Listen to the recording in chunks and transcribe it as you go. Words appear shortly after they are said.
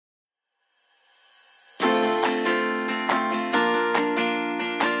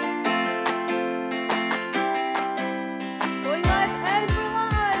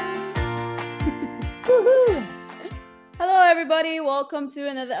welcome to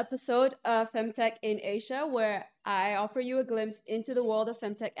another episode of Femtech in Asia, where I offer you a glimpse into the world of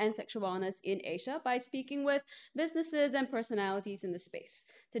femtech and sexual wellness in Asia by speaking with businesses and personalities in the space.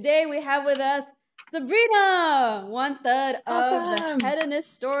 Today we have with us Sabrina, 1/3 of the Awesome.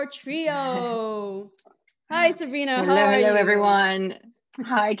 Hedonist Store trio. Hi, Sabrina. Hello, How are hello, you? everyone.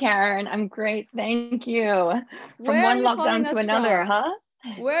 Hi, Karen. I'm great. Thank you. From Where are one you calling lockdown to us another, from? huh?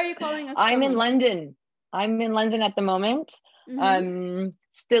 Where are you calling us I'm from? in London. I'm in London at the moment.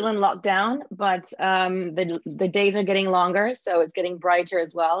 Still in lockdown, but the days are getting longer, so it's getting brighter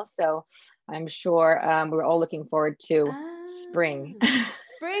as well. So I'm sure we're all looking forward to spring.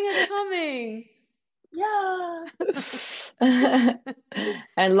 Spring is coming. Yeah.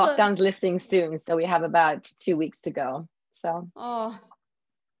 And lockdown's lifting soon, so we have about 2 weeks to go. So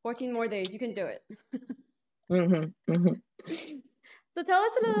 14 more days. You can do it. mm-hmm. So tell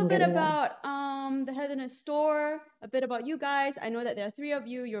us a little bit about the Hedonist Store, a bit about you guys. I know that there are 3 of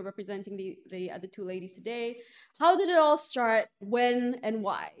you. You're representing the other 2 ladies today. How did it all start? When and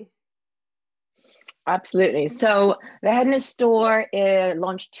why? Absolutely. So the Hedonist Store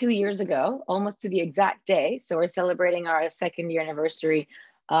launched 2 years ago, almost to the exact day. So we're celebrating our 2nd year anniversary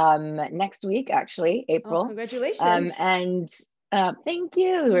next week, actually, April. Congratulations. Thank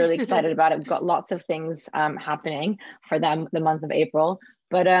you. We're really excited about it. We've got lots of things happening for them the month of April.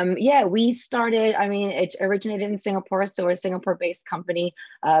 But yeah, we started, it originated in Singapore. So we're a Singapore-based company,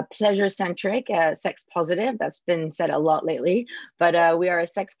 pleasure-centric, sex-positive. That's been said a lot lately. But we are a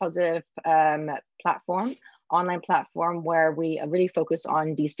sex-positive platform, online platform, where we really focus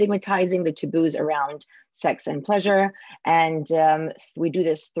on destigmatizing the taboos around sex and pleasure. And we do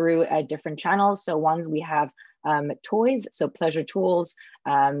this through different channels. So one, we have toys, so pleasure tools,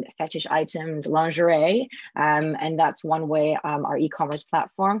 fetish items, lingerie, and that's one way, our e-commerce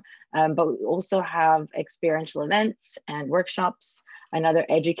platform. But we also have experiential events and workshops, another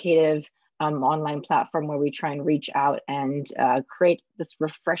educative online platform where we try and reach out and create this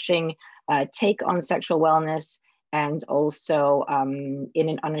refreshing take on sexual wellness, and also in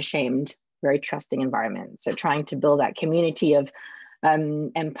an unashamed, very trusting environment. So trying to build that community of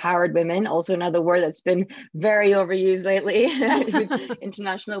empowered women, also another word that's been very overused lately,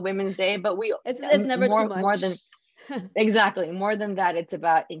 International Women's Day, but it's never too much. More than exactly, more than that, it's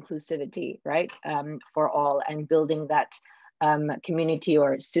about inclusivity, right? For all, and building that community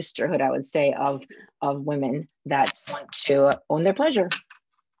or sisterhood, I would say, of women that want to own their pleasure.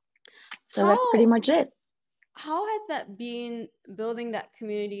 So that's pretty much it. How has that been, building that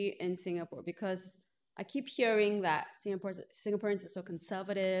community in Singapore? Because I keep hearing that Singaporeans are so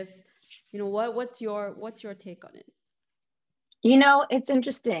conservative. What's your take on it? It's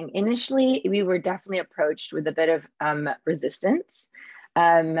interesting. Initially, we were definitely approached with a bit of resistance.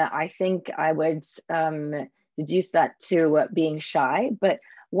 I think I would deduce that to being shy. But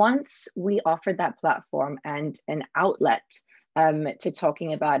once we offered that platform and an outlet to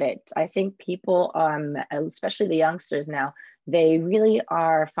talking about it, I think people, especially the youngsters now, they really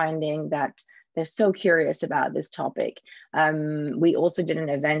are finding that they're so curious about this topic. We also did an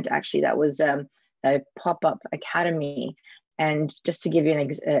event, actually, that was a pop-up academy. And just to give you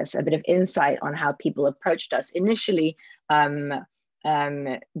a bit of insight on how people approached us, initially,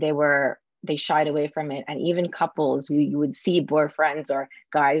 they shied away from it. And even couples, you would see boyfriends or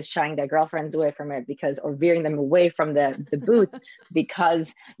guys shying their girlfriends away from it or veering them away from the booth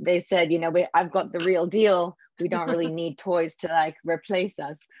because they said, I've got the real deal. We don't really need toys to replace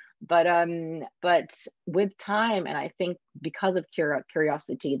us. But with time, and I think because of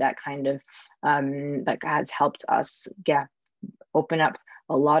curiosity, that kind of that has helped us open up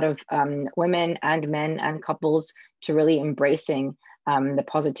a lot of women and men and couples to really embracing the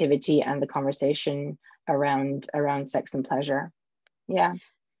positivity and the conversation around sex and pleasure. Yeah.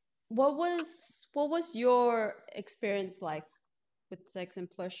 What was your experience like with sex and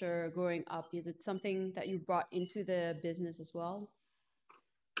pleasure growing up? Is it something that you brought into the business as well?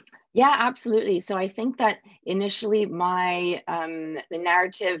 Yeah, absolutely. So I think that initially my the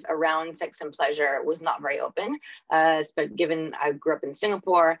narrative around sex and pleasure was not very open, but given I grew up in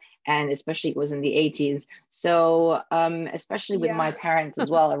Singapore, and especially it was in the 80s. So especially with my parents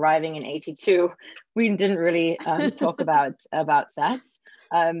as well, arriving in 82, we didn't really talk about sex.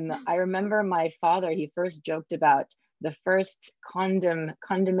 I remember my father, he first joked about the first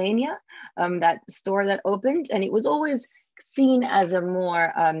condomania, that store that opened, and it was always seen as a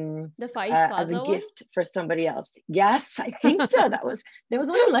more as a gift for somebody else. Yes, I think so. There was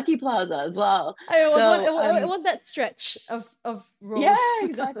one in Lucky Plaza as well. It was that stretch of road. Yeah,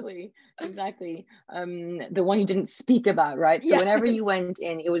 exactly. The one you didn't speak about, right? So whenever you went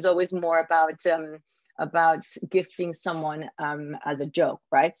in, it was always more about about gifting someone as a joke,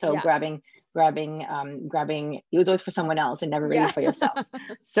 right? So Yeah. grabbing, it was always for someone else and never really for yourself.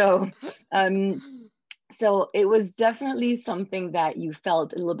 So so it was definitely something that you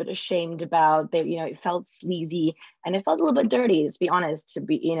felt a little bit ashamed about. That, you know, it felt sleazy and it felt a little bit dirty, let's be honest, to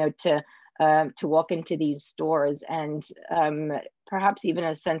be, you know, to walk into these stores, and perhaps even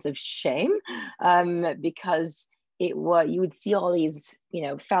a sense of shame, because you would see all these, you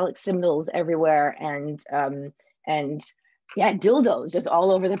know, phallic symbols everywhere, and yeah, dildos just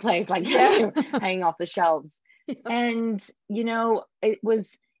all over the place, like hanging off the shelves. And, you know, it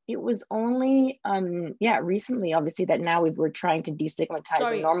was only recently, obviously, that now we're trying to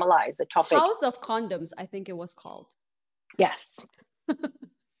destigmatize and normalize the topic. House of Condoms, I think it was called. Yes.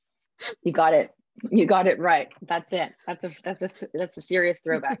 You got it right. That's it. That's a serious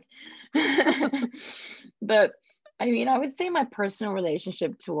throwback. But I mean, I would say my personal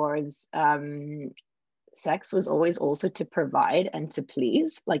relationship towards sex was always also to provide and to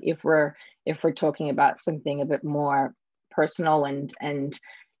please. Like if we're talking about something a bit more personal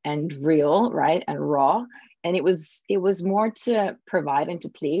and real, right, and raw, and it was more to provide and to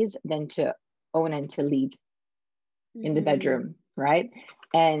please than to own and to lead in the bedroom, right?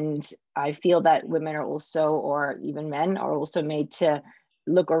 And I feel that women are also, or even men, are also made to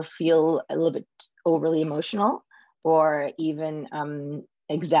look or feel a little bit overly emotional, or even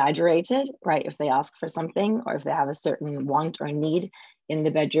exaggerated, right? If they ask for something, or if they have a certain want or need in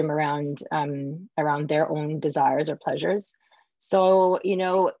the bedroom around their own desires or pleasures. So, you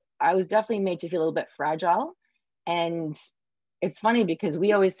know, I was definitely made to feel a little bit fragile. And it's funny because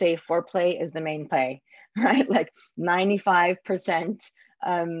we always say foreplay is the main play, right? Like 95%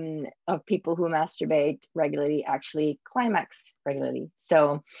 of people who masturbate regularly actually climax regularly.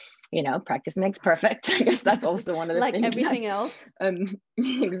 So, you know, practice makes perfect. I guess that's also one of the like things. Everything else.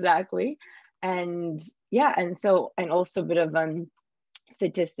 Exactly. And yeah, and also a bit of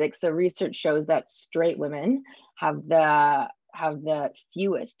statistics. So research shows that straight women have the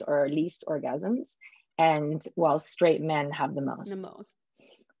fewest or least orgasms, and while straight men have the most.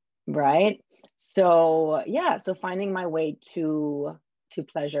 Right. So yeah, so finding my way to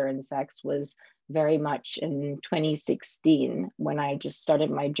pleasure and sex was very much in 2016, when I just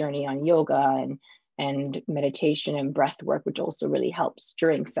started my journey on yoga and meditation and breath work, which also really helps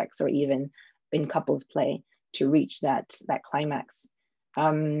during sex or even in couples play to reach that climax.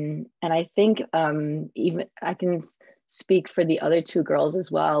 And I think even I can speak for the other two girls as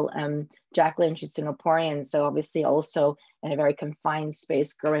well. Jacqueline, she's Singaporean, so obviously also in a very confined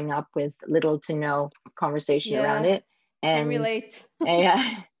space, growing up with little to no conversation around it. And can relate.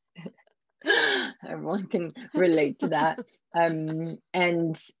 Yeah, everyone can relate to that.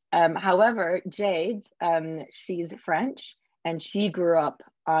 However, Jade, she's French, and she grew up,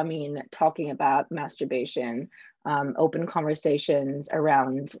 I mean, talking about masturbation, open conversations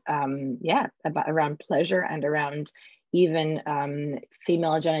around around pleasure and around even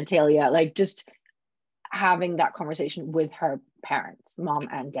female genitalia, like just having that conversation with her parents, mom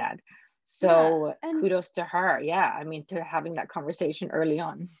and dad. So kudos to her. Yeah, I mean, to having that conversation early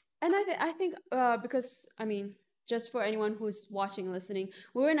on. And I think because, I mean, just for anyone who's watching and listening,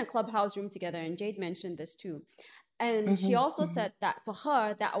 we were in a clubhouse room together, and Jade mentioned this too. And she also said that for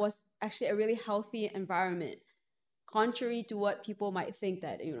her, that was actually a really healthy environment, contrary to what people might think,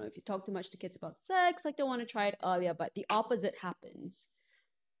 that, you know, if you talk too much to kids about sex, like they want to try it earlier, but the opposite happens.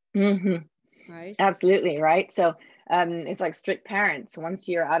 Right? Absolutely, right. So it's like strict parents. Once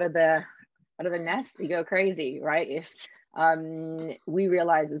you're out of the nest, you go crazy, right? If we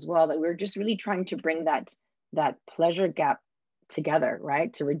realize as well that we're just really trying to bring that pleasure gap together,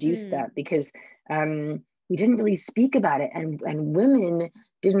 right? To reduce that, because we didn't really speak about it, and women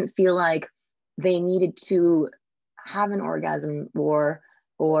didn't feel like they needed to have an orgasm or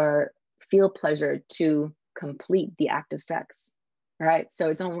feel pleasure to complete the act of sex, right? So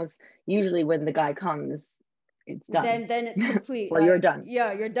it's almost usually when the guy comes, it's done. Then it's complete. Well, you're done.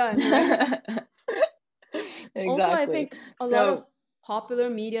 Yeah, you're done. Right? Exactly. Also, I think a lot of popular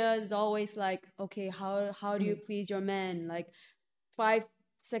media is always like, okay, how do you please your men? Like 5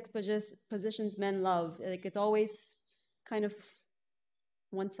 sex positions men love. Like it's always kind of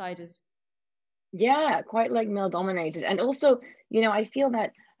one-sided. Yeah, quite like male dominated. And also, you know, I feel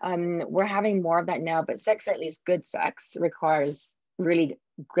that we're having more of that now, but sex, or at least good sex, requires really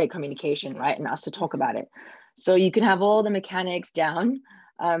great communication, right? And us to talk about it. So you can have all the mechanics down,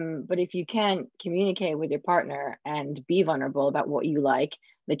 but if you can't communicate with your partner and be vulnerable about what you like,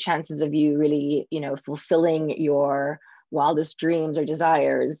 the chances of you really, you know, fulfilling your wildest dreams or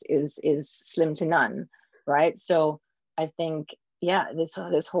desires is slim to none, right? So I think yeah,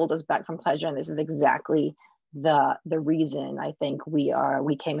 this hold us back from pleasure, and this is exactly the reason I think we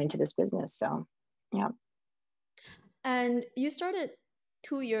came into this business. So yeah. And you started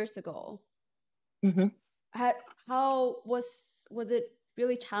 2 years ago. Mm-hmm. How was it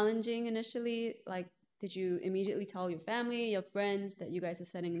really challenging initially? Like, did you immediately tell your family, your friends that you guys are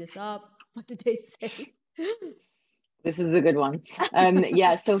setting this up? What did they say? This is a good one.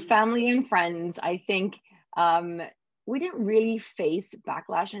 Yeah, so family and friends, I think we didn't really face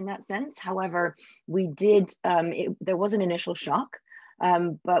backlash in that sense. However, we did, there was an initial shock,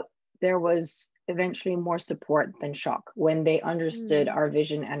 but there was eventually more support than shock when they understood Mm, our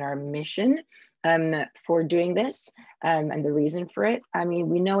vision and our mission for doing this, and the reason for it. I mean,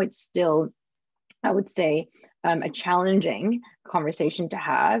 we know it's still, I would say, a challenging conversation to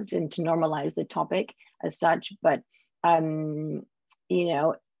have and to normalize the topic as such. But, you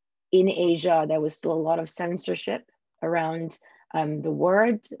know, in Asia, there was still a lot of censorship around the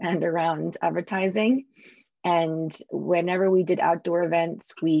word and around advertising. And whenever we did outdoor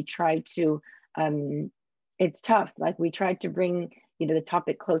events, we tried to, it's tough. Like we tried to bring, the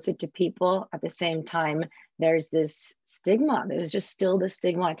topic closer to people. At the same time, there's this stigma. There's just still the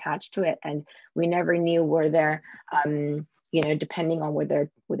stigma attached to it. And we never knew were there, depending on were there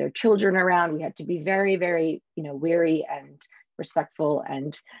children around, we had to be very, very, wary and respectful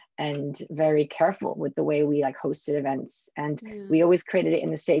and very careful with the way we like hosted events. And yeah. we always created it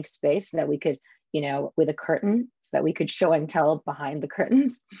in a safe space so that we could, with a curtain so that we could show and tell behind the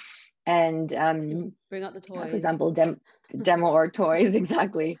curtains. And Bring out the for toys. example, demo or toys,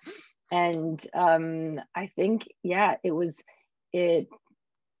 exactly. And I think, yeah,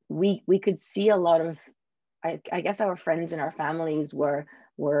 we could see a lot of, I guess our friends and our families were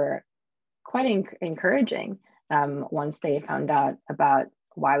quite encouraging once they found out about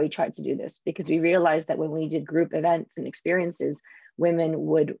why we tried to do this, because we realized that when we did group events and experiences, women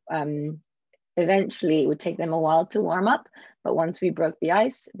would eventually, it would take them a while to warm up, but once we broke the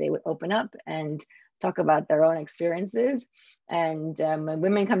ice, they would open up and talk about their own experiences. And when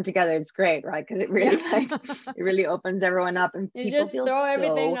women come together, it's great, right? Because it really it really opens everyone up, and You people just feel throw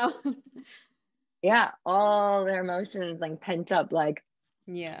everything so, out. yeah, all their emotions like pent up, like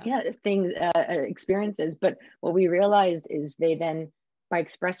Yeah. things, experiences. But what we realized is they then, by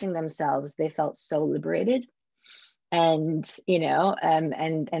expressing themselves, they felt so liberated. And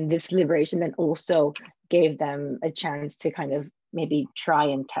and this liberation then also gave them a chance to kind of maybe try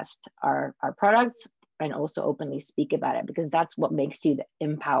and test our products and also openly speak about it, because that's what makes you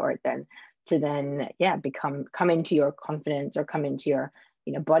empowered then to then come into your confidence or come into your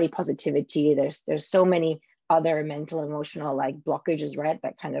body positivity. There's so many other mental emotional like blockages, right,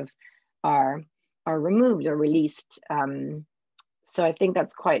 that kind of are removed or released. So I think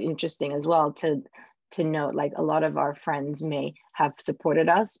that's quite interesting as well to note, like a lot of our friends may have supported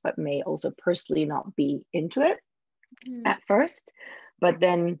us, but may also personally not be into it at first. But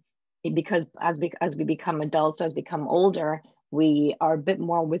then because as we become adults, as we become older, we are a bit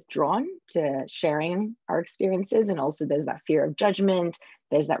more withdrawn to sharing our experiences. And also there's that fear of judgment.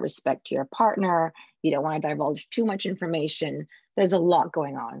 There's that respect to your partner. You don't want to divulge too much information. There's a lot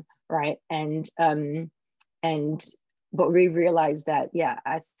going on, right? And but we realized that,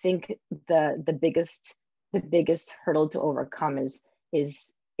 I think the biggest hurdle to overcome is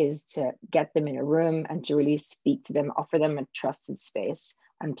to get them in a room and to really speak to them, offer them a trusted space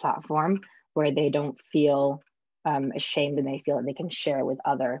and platform where they don't feel ashamed, and they feel that they can share with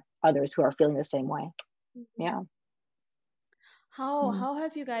others who are feeling the same way. Yeah. How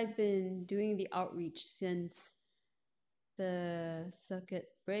have you guys been doing the outreach since the circuit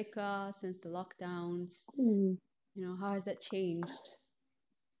breaker, since the lockdowns? How has that changed?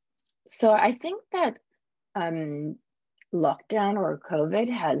 So I think that lockdown or COVID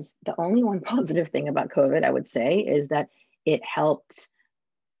has, the only one positive thing about COVID, I would say, is that it helped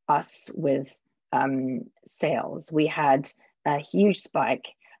us with sales. We had a huge spike,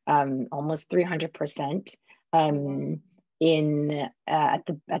 almost 300%, in at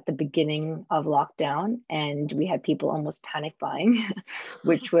the beginning of lockdown, and we had people almost panic buying,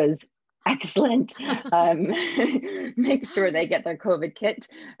 which was excellent. Make sure they get their COVID kit,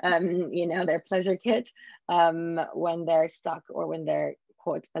 their pleasure kit, when they're stuck or when they're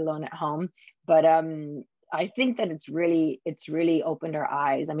quote alone at home. But I think that it's really opened our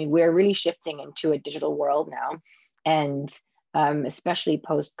eyes. I mean, we're really shifting into a digital world now, and especially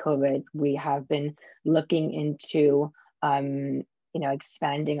post COVID, we have been looking into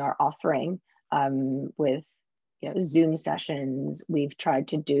expanding our offering with Zoom sessions. We've tried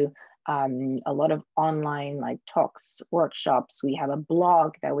to do a lot of online like talks, workshops. We have a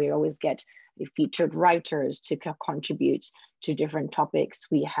blog that we always get featured writers to contribute to different topics.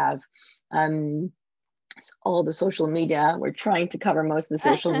 We have all the social media. We're trying to cover most of the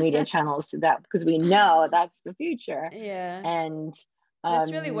social media channels, so that because we know that's the future. Yeah. And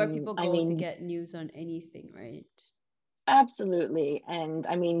That's really where people I go to mean, get news on anything, right? absolutely. And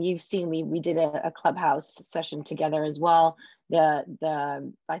I mean, you've seen we did a clubhouse session together as well.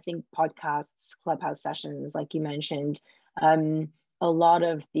 The I think podcasts, clubhouse sessions, like you mentioned, a lot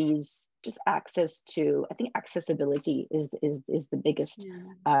of these just access to, I think accessibility is the biggest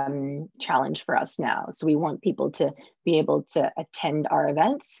challenge for us now. So we want people to be able to attend our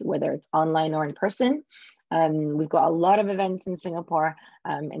events, whether it's online or in person. We've got a lot of events in Singapore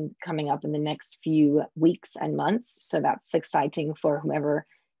and coming up in the next few weeks and months. So that's exciting for whomever,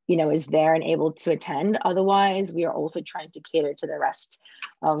 you know, is there and able to attend. Otherwise, we are also trying to cater to the rest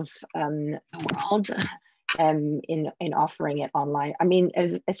of the world in offering it online. I mean,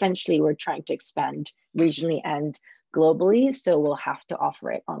 essentially, we're trying to expand regionally and globally. So we'll have to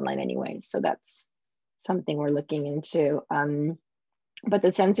offer it online anyway. So that's something we're looking into. But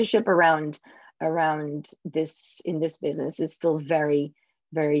the censorship around this in this business is still very,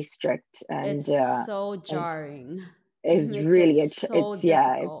 very strict, and it's so jarring. is It makes really it so it's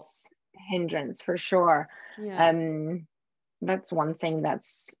yeah, difficult. it's hindrance for sure. Yeah. That's one thing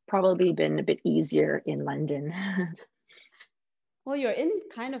that's probably been a bit easier in London. Well, you're in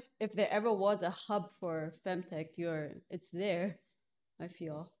kind of, if there ever was a hub for femtech, it's there, I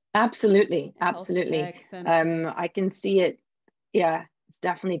feel. Absolutely, Health absolutely. tech, femtech. I can see it. Yeah, it's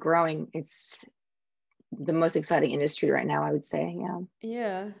definitely growing. It's the most exciting industry right now, I would say. Yeah.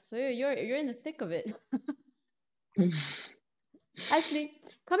 Yeah. So you're in the thick of it. Actually,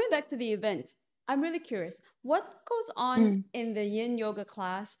 coming back to the events, I'm really curious. What goes on Mm. in the yin yoga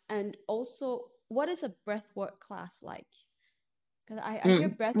class, and also what is a breathwork class like? Because I hear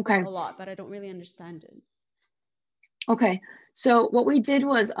breathwork Okay. a lot, but I don't really understand it. Okay. So what we did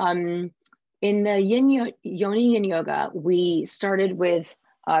was in the Yoni Yin Yoga, we started with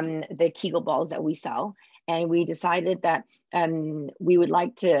the Kegel balls that we sell, and we decided that we would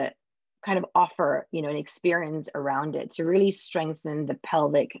like to kind of offer, you know, an experience around it to really strengthen the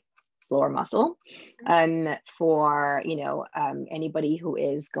pelvic floor muscle for, you know, anybody who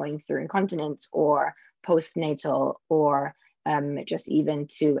is going through incontinence or postnatal, or just even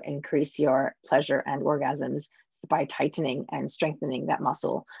to increase your pleasure and orgasms by tightening and strengthening that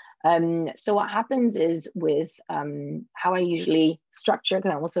muscle. So what happens is with how I usually structure,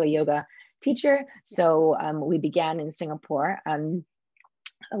 because I'm also a yoga teacher. So we began in Singapore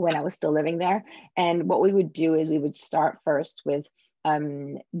when I was still living there. And what we would do is we would start first with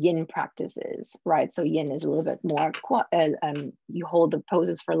yin practices, right? So yin is a little bit more, you hold the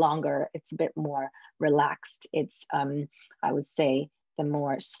poses for longer. It's a bit more relaxed. It's, I would say,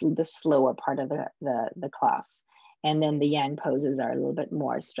 the slower part of the class. And then the yang poses are a little bit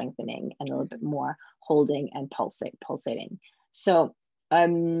more strengthening and a little bit more holding and pulsating. So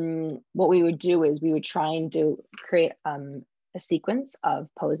what we would do is we would try and create a sequence of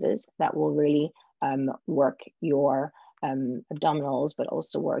poses that will really work your abdominals, but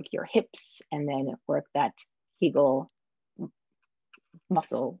also work your hips, and then work that Kegel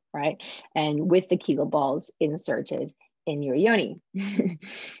muscle, right? And with the Kegel balls inserted in your yoni.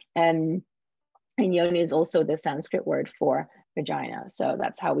 And yoni is also the Sanskrit word for vagina. So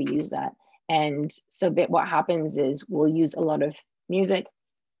that's how we use that. And so what happens is we'll use a lot of music.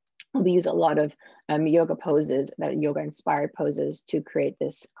 We use a lot of yoga poses, that yoga inspired poses, to create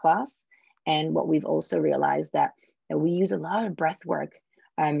this class. And what we've also realized that we use a lot of breath work.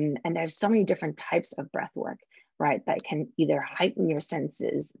 And there's so many different types of breath work, right? That can either heighten your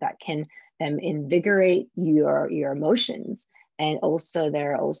senses, that can invigorate your emotions. And also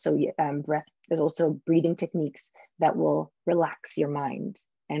there are also there's also breathing techniques that will relax your mind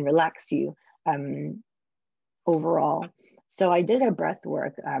and relax you overall. So I did a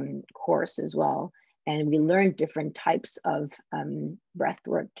breathwork course as well, and we learned different types of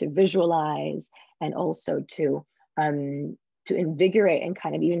breathwork to visualize, and also to invigorate and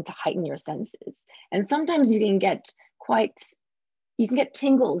kind of even to heighten your senses. And sometimes you can get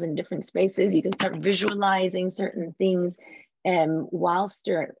tingles in different spaces. You can start visualizing certain things whilst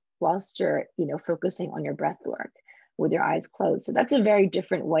you're focusing on your breath work with your eyes closed. So that's a very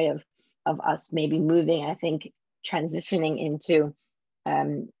different way of us maybe moving, I think, transitioning into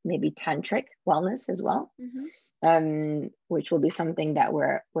maybe tantric wellness as well, which will be something that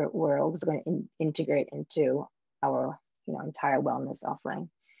we're also going to integrate into our entire wellness offering.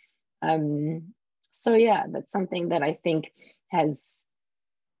 So yeah, that's something that I think has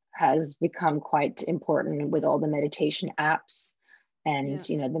become quite important with all the meditation apps and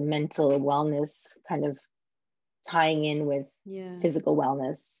you know, the mental wellness kind of tying in with physical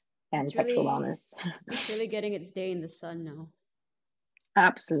wellness and sexual wellness. It's really getting its day in the sun now.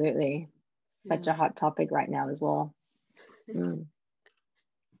 Absolutely. Such a hot topic right now as well. Do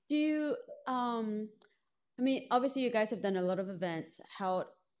you I mean, obviously you guys have done a lot of events, held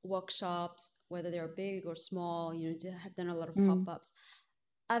workshops, whether they're big or small, you know, have done a lot of pop-ups.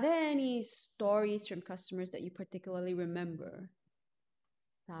 Are there any stories from customers that you particularly remember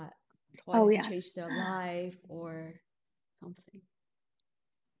that toys changed their life or something?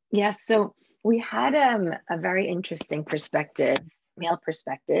 Yes, so we had a very interesting perspective, male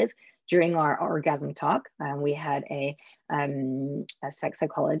perspective, during our orgasm talk. We had a sex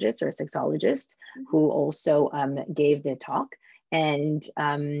psychologist or a sexologist who also gave the talk. And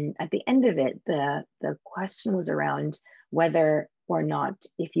at the end of it, the question was around whether or not,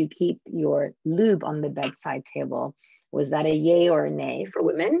 if you keep your lube on the bedside table, was that a yay or a nay for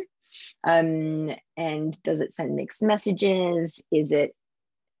women? And does it send mixed messages?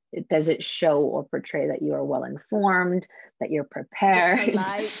 Does it show or portray that you are well informed, that you're prepared?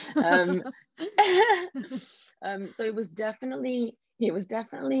 So it was definitely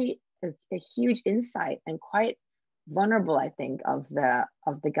a huge insight and quite vulnerable, I think, of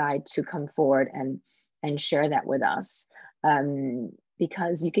the guy to come forward and share that with us,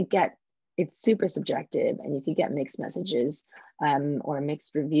 because you could get, it's super subjective, and you could get mixed messages or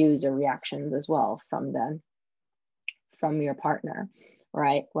mixed reviews or reactions as well from your partner,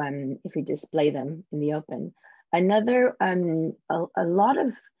 right? When if you display them in the open. Another a lot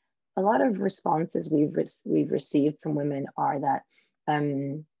of responses we've received from women are that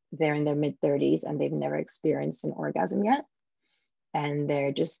they're in their mid-30s and they've never experienced an orgasm yet, and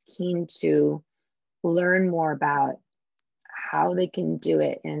they're just keen to learn more about how they can do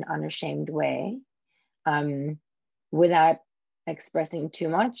it in an unashamed way, without expressing too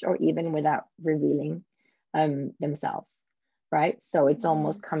much or even without revealing themselves, right? So it's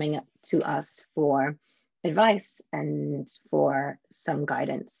almost coming up to us for advice and for some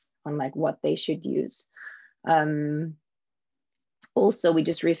guidance on like what they should use. Also, we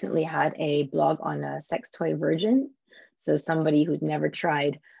just recently had a blog on a sex toy virgin. So somebody who's never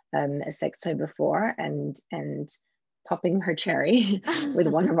tried a sex toy before and popping her cherry with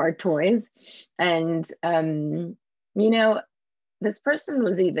one of our toys. And, you know, this person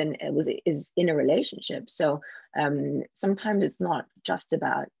is in a relationship. So sometimes it's not just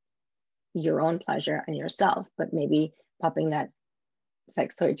about your own pleasure and yourself, but maybe popping that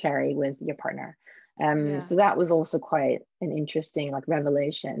sex toy cherry with your partner. So that was also quite an interesting like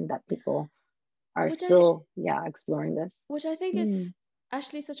revelation that people are still exploring this. Which I think is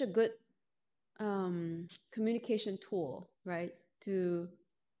actually such a good communication tool, right? To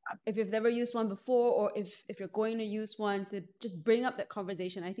if you've never used one before, or if you're going to use one, to just bring up that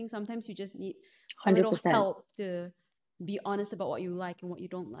conversation. I think sometimes you just need a 100%. Little help to be honest about what you like and what you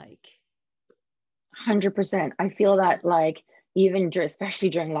don't like. 100%. I feel that like even especially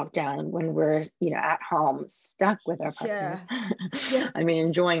during lockdown, when we're, you know, at home stuck with our partners, I mean,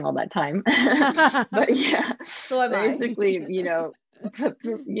 enjoying all that time. But so basically, you know,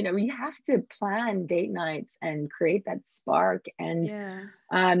 you have to plan date nights and create that spark and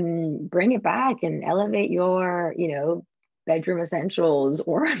bring it back and elevate your, you know, bedroom essentials,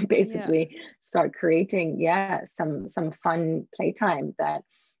 or basically start creating some fun playtime that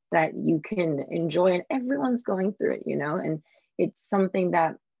you can enjoy, and everyone's going through it, you know, and it's something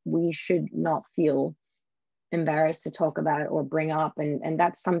that we should not feel embarrassed to talk about or bring up, and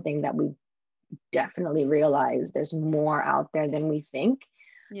that's something that we definitely realize there's more out there than we think.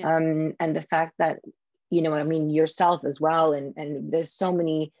 And the fact that, you know, I mean, yourself as well, and there's so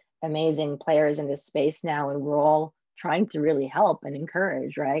many amazing players in this space now, and we're all trying to really help and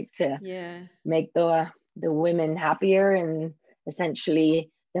encourage, right, to make the women happier and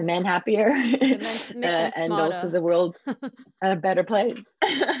essentially the men happier, and also the world a better place,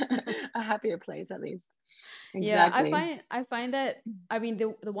 a happier place at least. Exactly. I find that, I mean,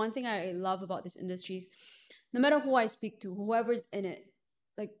 the one thing I love about this industry is no matter who I speak to, whoever's in it,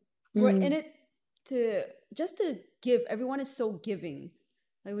 like we're in it to give. Everyone is so giving,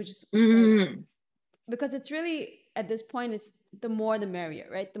 like we just like, because it's really at this point, it's the more the merrier,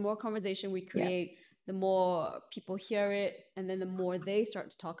 right? The more conversation we create, the more people hear it, and then the more they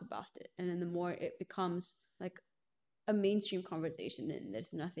start to talk about it, and then the more it becomes like a mainstream conversation, and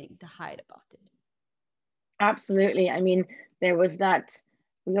there's nothing to hide about it. Absolutely. I mean, there was that,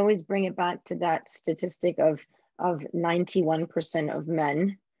 we always bring it back to that statistic of 91% of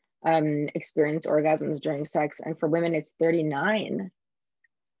men experience orgasms during sex, and for women it's 39.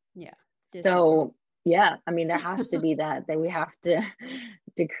 Yeah. So yeah, I mean, there has to be that we have to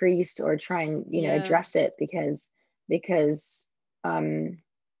decrease or try and, Yeah. address it, because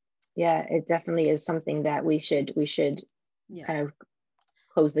yeah, it definitely is something that we should Yeah. kind of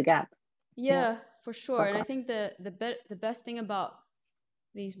close the gap. Yeah, for sure. And I think the best thing about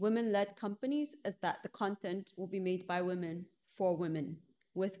these women-led companies is that the content will be made by women for women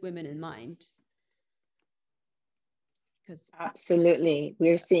with women in mind. Absolutely,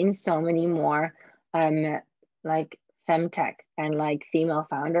 we're seeing so many more like femtech and like female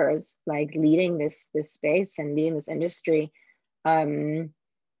founders like leading this space and leading this industry.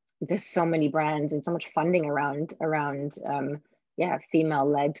 There's so many brands and so much funding around yeah,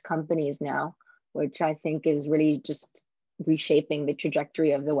 female-led companies now, which I think is really just reshaping the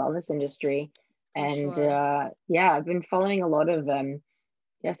trajectory of the wellness industry. And yeah, I've been following a lot of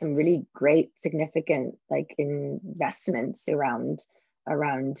yeah, some really great, significant like investments around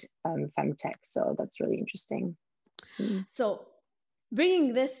femtech. So that's really interesting. So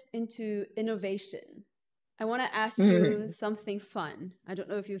bringing this into innovation, I want to ask you something fun. I don't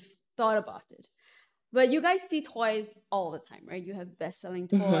know if you've thought about it, but you guys see toys all the time, right? You have best-selling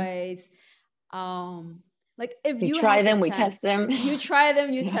toys. Like if you try them, the we chance, test them. You try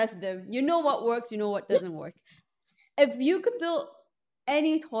them, you test them. You know what works, you know what doesn't work. If you could build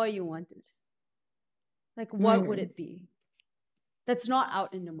any toy you wanted, like what would it be? That's not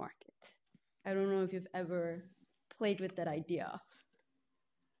out in the market. I don't know if you've ever played with that idea.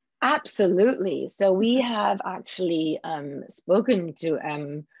 Absolutely. So we have actually spoken to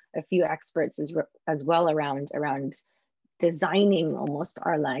a few experts as well around designing almost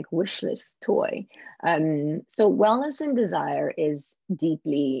our like wish list toy. So wellness and desire is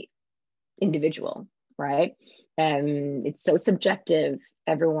deeply individual, right? It's so subjective.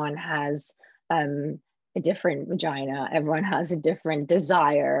 Everyone has a different vagina. Everyone has a different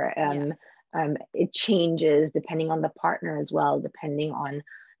desire. It changes depending on the partner as well, depending on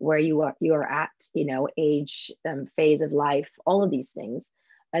where you're at, age, phase of life, all of these things.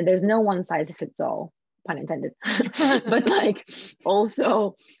 And there's no one size fits all, pun intended. But like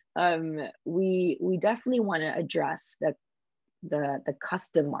also, we definitely want to address the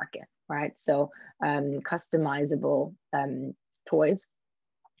custom market, right? So customizable toys.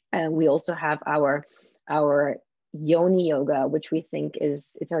 And we also have our yoni yoga, which we think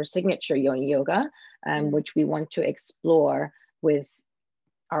it's our signature yoni yoga, which we want to explore with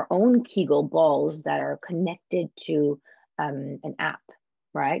our own Kegel balls that are connected to an app,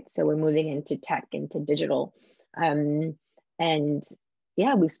 right? So we're moving into tech, into digital. And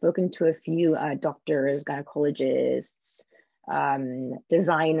yeah, we've spoken to a few doctors, gynecologists,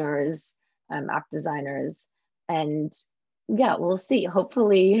 designers, app designers, and yeah, we'll see.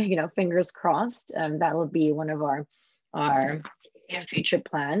 Hopefully, fingers crossed, that will be one of our future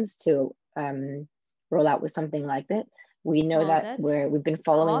plans to roll out with something like that. We know that we've been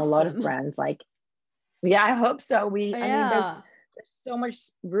following a lot of brands. Like, yeah, I hope so. I mean, there's so much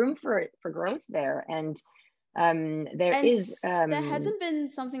room for growth there, and there hasn't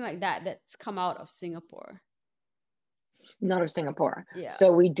been something like that that's come out of Singapore. Not of Singapore. Yeah.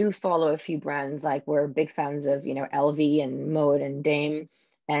 So we do follow a few brands. Like we're big fans of LV and Mode and Dame,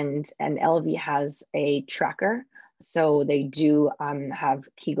 and LV has a tracker. So they do have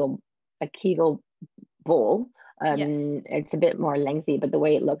a Kegel ball. It's a bit more lengthy, but the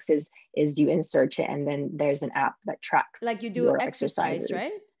way it looks is you insert it, and then there's an app that tracks like you do your exercise,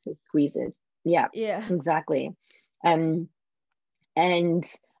 right? It squeezes. Yeah, exactly. And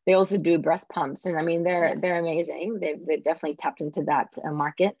they also do breast pumps, and I mean they're amazing. They've definitely tapped into that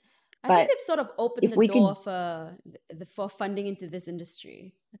market. I think they've sort of opened the door for funding into this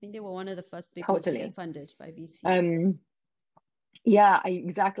industry. I think they were one of the first big ones to get funded by VCs. Yeah,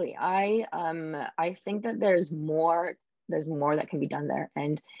 exactly. I think that there's more that can be done there,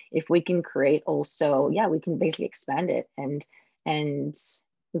 and if we can create also, we can basically expand it, and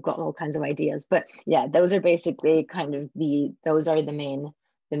we've got all kinds of ideas. But yeah, those are basically kind of those are the main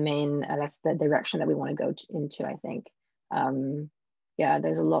that's the direction that we want to go into, I think.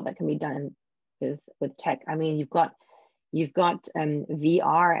 There's a lot that can be done with tech. I mean, you've got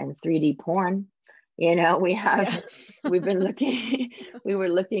VR and 3D porn. We've been looking, we were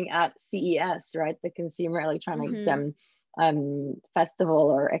looking at CES, right? The Consumer Electronics Festival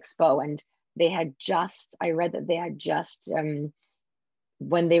or Expo. And I read that they had just,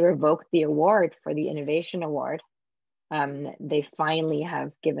 when they revoked the award for the Innovation Award, they finally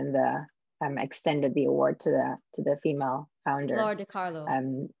have given extended the award to the female founder. Laura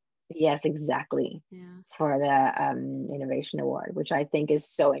DiCarlo. Yes, exactly. For the Innovation Award, which I think is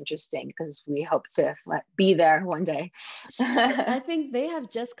so interesting because we hope to be there one day. I think they have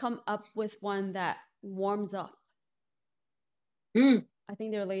just come up with one that warms up. Mm. I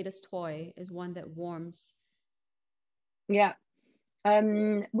think their latest toy is one that warms. Yeah.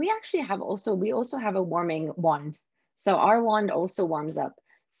 We actually we also have a warming wand. So our wand also warms up.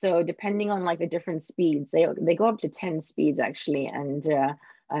 So depending on like the different speeds, they go up to 10 speeds actually, and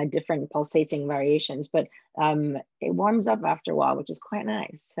different pulsating variations. But it warms up after a while, which is quite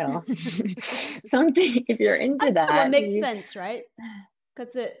nice. So something, if you're into What that, makes sense, right?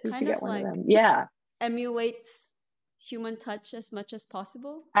 Because it you should kind of get one of like them. Yeah. emulates human touch as much as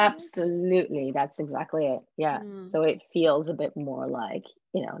possible, I guess. Absolutely. That's exactly it. Yeah. Mm. So it feels a bit more like,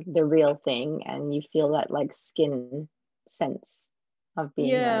 the real thing, and you feel that like skin sense of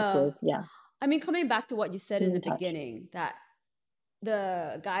being like Yeah. with, yeah, I mean, coming back to what you said in the human touch. beginning, that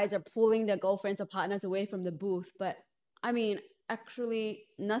the guys are pulling their girlfriends or partners away from the booth, but I mean, actually,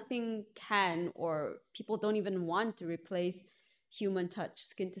 nothing can, or people don't even want to replace human touch,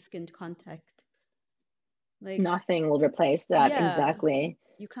 skin to skin contact. Like, Nothing will replace that. yeah, Exactly.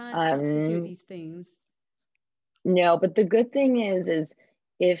 you can't substitute Um, these things. no, but the good thing is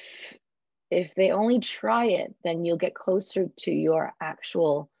if they only try it, then you'll get closer to your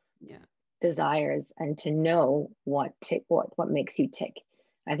actual Yeah. desires and to know what makes you tick.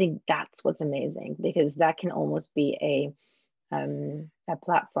 I think that's what's amazing, because that can almost be a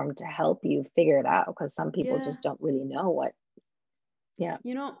platform to help you figure it out, because some people Yeah. just don't really know what, yeah,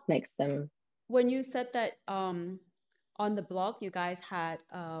 You know, makes them. when you said that on the blog, you guys had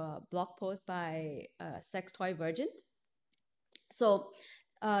a blog post by Sex Toy Virgin. So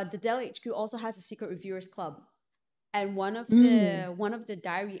the Della HQ also has a secret reviewers club, and Mm, one of the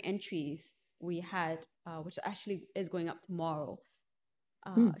diary entries we had, which actually is going up tomorrow.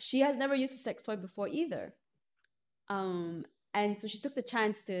 mm, She has never used a sex toy before either, and so she took the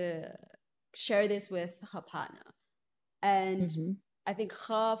chance to share this with her partner, and mm-hmm, I think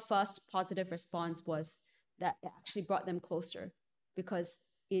her first positive response was that it actually brought them closer, because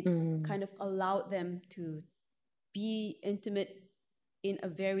it mm, kind of allowed them to be intimate in a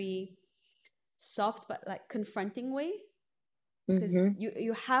very soft but like confronting way, because mm-hmm,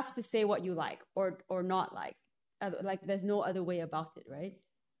 you have to say what you like or not like there's no other way about it, right?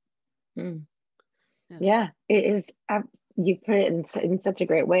 mm. Yeah. Yeah, it is. You put it in such a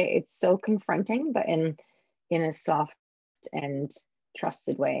great way. It's so confronting, but in a soft and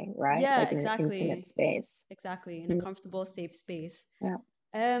trusted way, right? Yeah, Like in an intimate exactly. space. Exactly, in a Mm, comfortable safe space. yeah.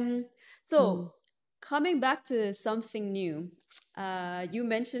 um Mm, so coming back to something new, you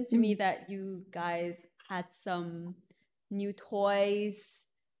mentioned to me mm. that you guys had some new toys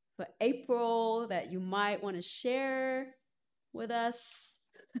for April that you might want to share with us.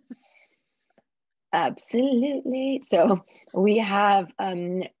 Absolutely. So we have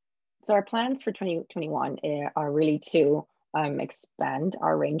so our plans for 2021 are really to expand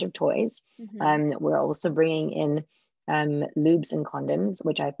our range of toys. Mm-hmm. We're also bringing in lubes and condoms,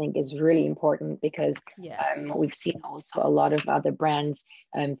 which I think is really important, because we've Yes. seen also a lot of other brands,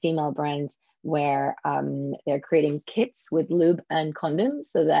 female brands, where they're creating kits with lube and condoms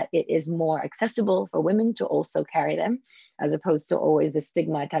so that it is more accessible for women to also carry them, as opposed to always the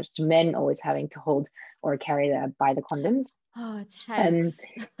stigma attached to men always having to hold or buy the condoms. Oh, it's Um, Hanks.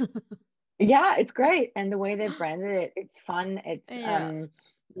 yeah, it's great, and the way they've branded it, it's fun. It's Yeah.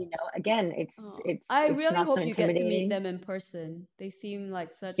 again, Oh, I it's really not so hope you get to meet intimidating. them in person. They seem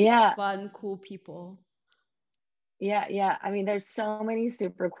like such Yeah, fun, cool people. yeah. I mean, there's so many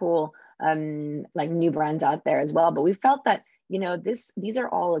super cool like new brands out there as well. But we felt that, these are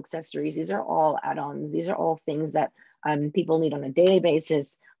all accessories, these are all add-ons, these are all things that people need on a daily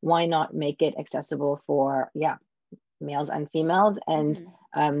basis. Why not make it accessible for, yeah, males and females, and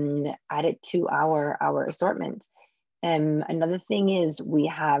Mm-hmm. add it to our assortment. Another thing is we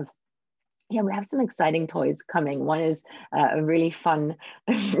have some exciting toys coming. One is a really fun,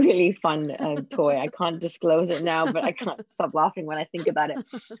 a really fun toy. I can't disclose it now, but I can't stop laughing when I think about it.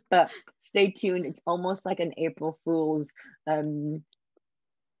 But stay tuned. It's almost like an April Fool's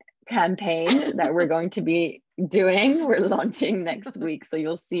campaign that we're going to be doing. We're launching next week, so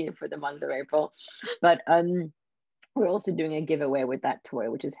you'll see it for the month of April. But we're also doing a giveaway with that toy,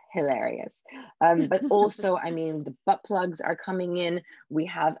 which is hilarious. But also, I mean, the butt plugs are coming in. We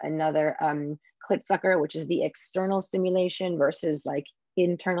have another clit sucker, which is the external stimulation versus like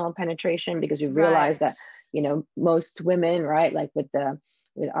internal penetration, because we realized Right. that, most women, right, like with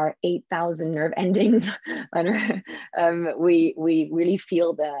our 8,000 nerve endings, we really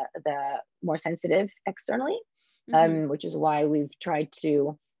feel the more sensitive externally, Mm-hmm. which is why we've tried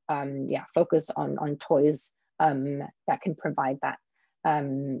to focus on toys that can provide that.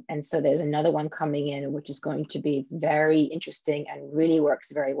 And so there's another one coming in, which is going to be very interesting and really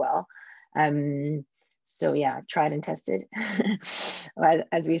works very well. So yeah, tried and tested.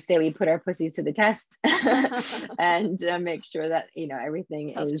 As we say, we put our pussies to the test and make sure that, you know,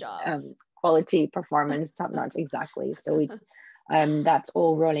 everything Tough is jobs. quality, performance, top notch. Exactly. So we that's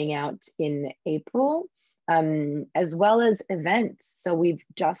all rolling out in April, as well as events. So we've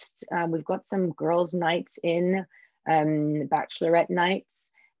got some girls' nights in, bachelorette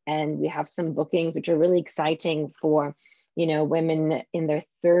nights, and we have some bookings which are really exciting for, you know, women in their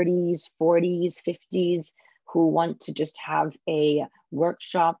 30s, 40s, 50s who want to just have a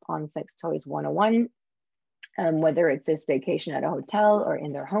workshop on sex toys 101, whether it's a staycation at a hotel or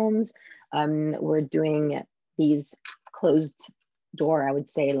in their homes. We're doing these closed door, I would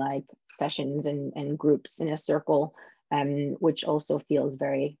say, like sessions and groups in a circle, which also feels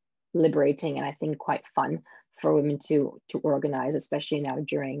very liberating and I think quite fun for women to organize, especially now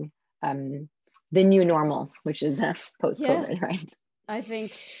during the new normal, which is post-COVID, Yes, right? I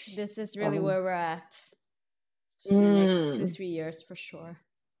think this is really where we're at for the next 2-3 years for sure.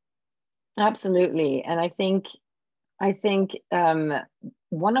 Absolutely. And I think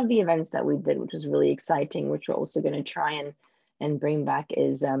one of the events that we did, which was really exciting, which we're also going to try and bring back,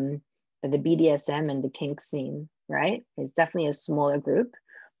 is the BDSM and the kink scene, right? It's definitely a smaller group,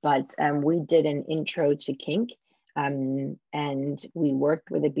 but we did an intro to kink, and we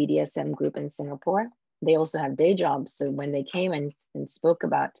worked with a BDSM group in Singapore. They also have day jobs. So when they came and spoke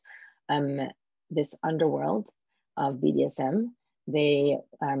about this underworld of BDSM, they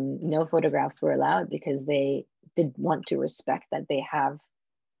no photographs were allowed because they did want to respect that they have,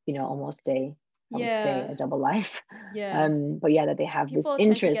 you know, almost I would say a double life. Yeah. But yeah, that they have People this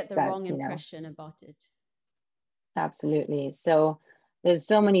tend to interest get the that, wrong you know, impression about it. absolutely. So there's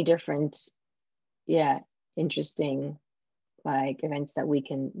so many different, interesting like events that we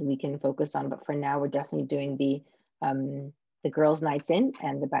can focus on. But for now, we're definitely doing the girls' nights in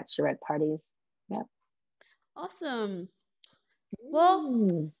and the bachelorette parties. Yeah. Awesome.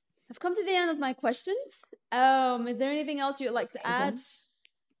 Well, I've come to the end of my questions. Is there anything else you'd like to add?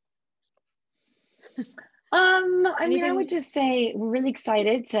 I mean, I would just say we're really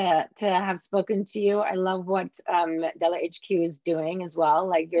excited to have spoken to you. I love what Della HQ is doing as well.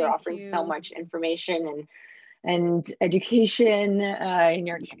 Like you're offering so much information and education in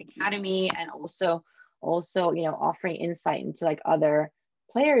your academy, and also you know, offering insight into like other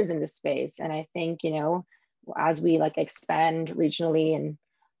players in the space. And I think, you know, as we like expand regionally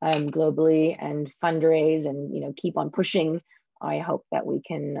and globally and fundraise and, you know, keep on pushing, I hope that we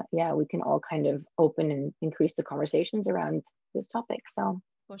can all kind of open and increase the conversations around this topic. So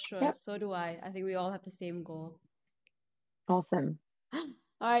for sure. So do I. I think we all have the same goal. Awesome. All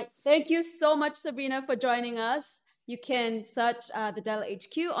right. Thank you so much, Sabrina, for joining us. You can search the Della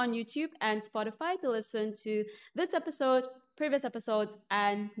HQ on YouTube and Spotify to listen to this episode, previous episodes,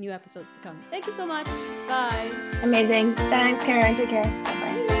 and new episodes to come. Thank you so much. Bye. Amazing. Thanks, Karen. Take care.